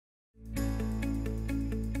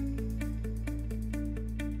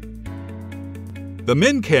The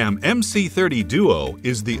minCam MC30 Duo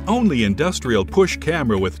is the only industrial push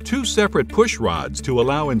camera with two separate push rods to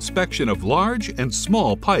allow inspection of large and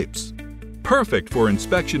small pipes. Perfect for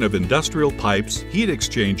inspection of industrial pipes, heat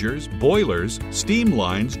exchangers, boilers, steam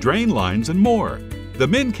lines, drain lines, and more. The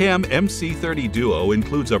minCam MC30 Duo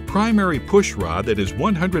includes a primary push rod that is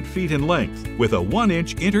 100 feet in length with a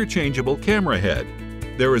 1-inch interchangeable camera head.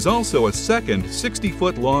 There is also a second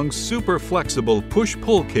 60-foot-long super flexible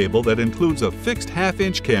push-pull cable that includes a fixed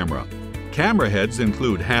half-inch camera. Camera heads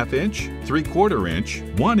include half-inch, 3/4-inch,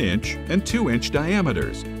 1-inch, and 2-inch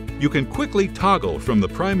diameters. You can quickly toggle from the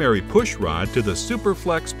primary push rod to the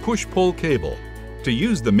SuperFlex push-pull cable. To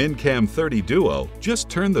use the minCam 30 Duo, just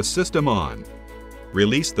turn the system on.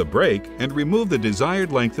 Release the brake and remove the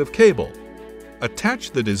desired length of cable.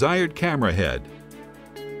 Attach the desired camera head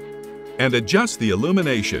and adjust the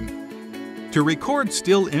illumination. To record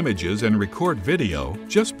still images and record video,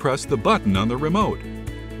 just press the button on the remote.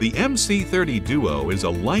 The MC30 Duo is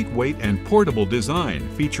a lightweight and portable design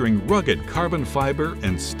featuring rugged carbon fiber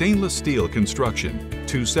and stainless steel construction,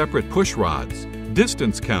 two separate push rods,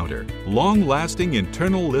 distance counter, long-lasting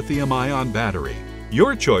internal lithium-ion battery,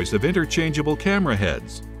 your choice of interchangeable camera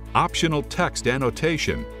heads, optional text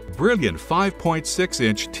annotation, brilliant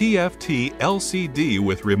 5.6-inch TFT LCD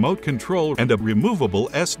with remote control and a removable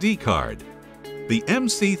SD card. The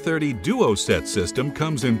MC30 Duo set system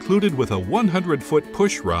comes included with a 100-foot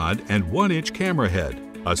push rod and 1-inch camera head,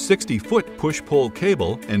 a 60-foot push-pull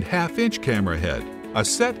cable and half-inch camera head, a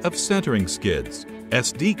set of centering skids,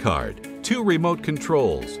 SD card, 2 remote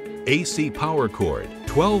controls, AC power cord,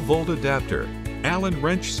 12-volt adapter, Allen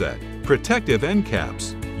wrench set, protective end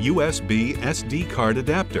caps, USB SD card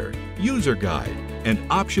adapter, user guide, and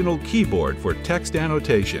optional keyboard for text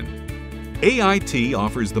annotation. AIT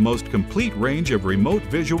offers the most complete range of remote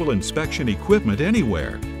visual inspection equipment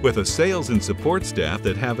anywhere. With a sales and support staff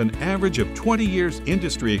that have an average of 20 years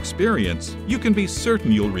industry experience, you can be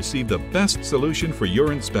certain you'll receive the best solution for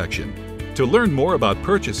your inspection. To learn more about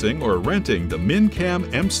purchasing or renting the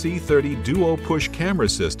minCam MC30 Duo push camera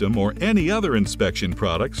system or any other inspection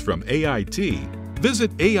products from AIT,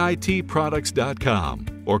 visit AITproducts.com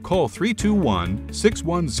or call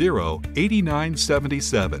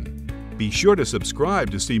 321-610-8977. Be sure to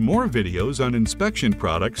subscribe to see more videos on inspection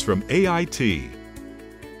products from AIT.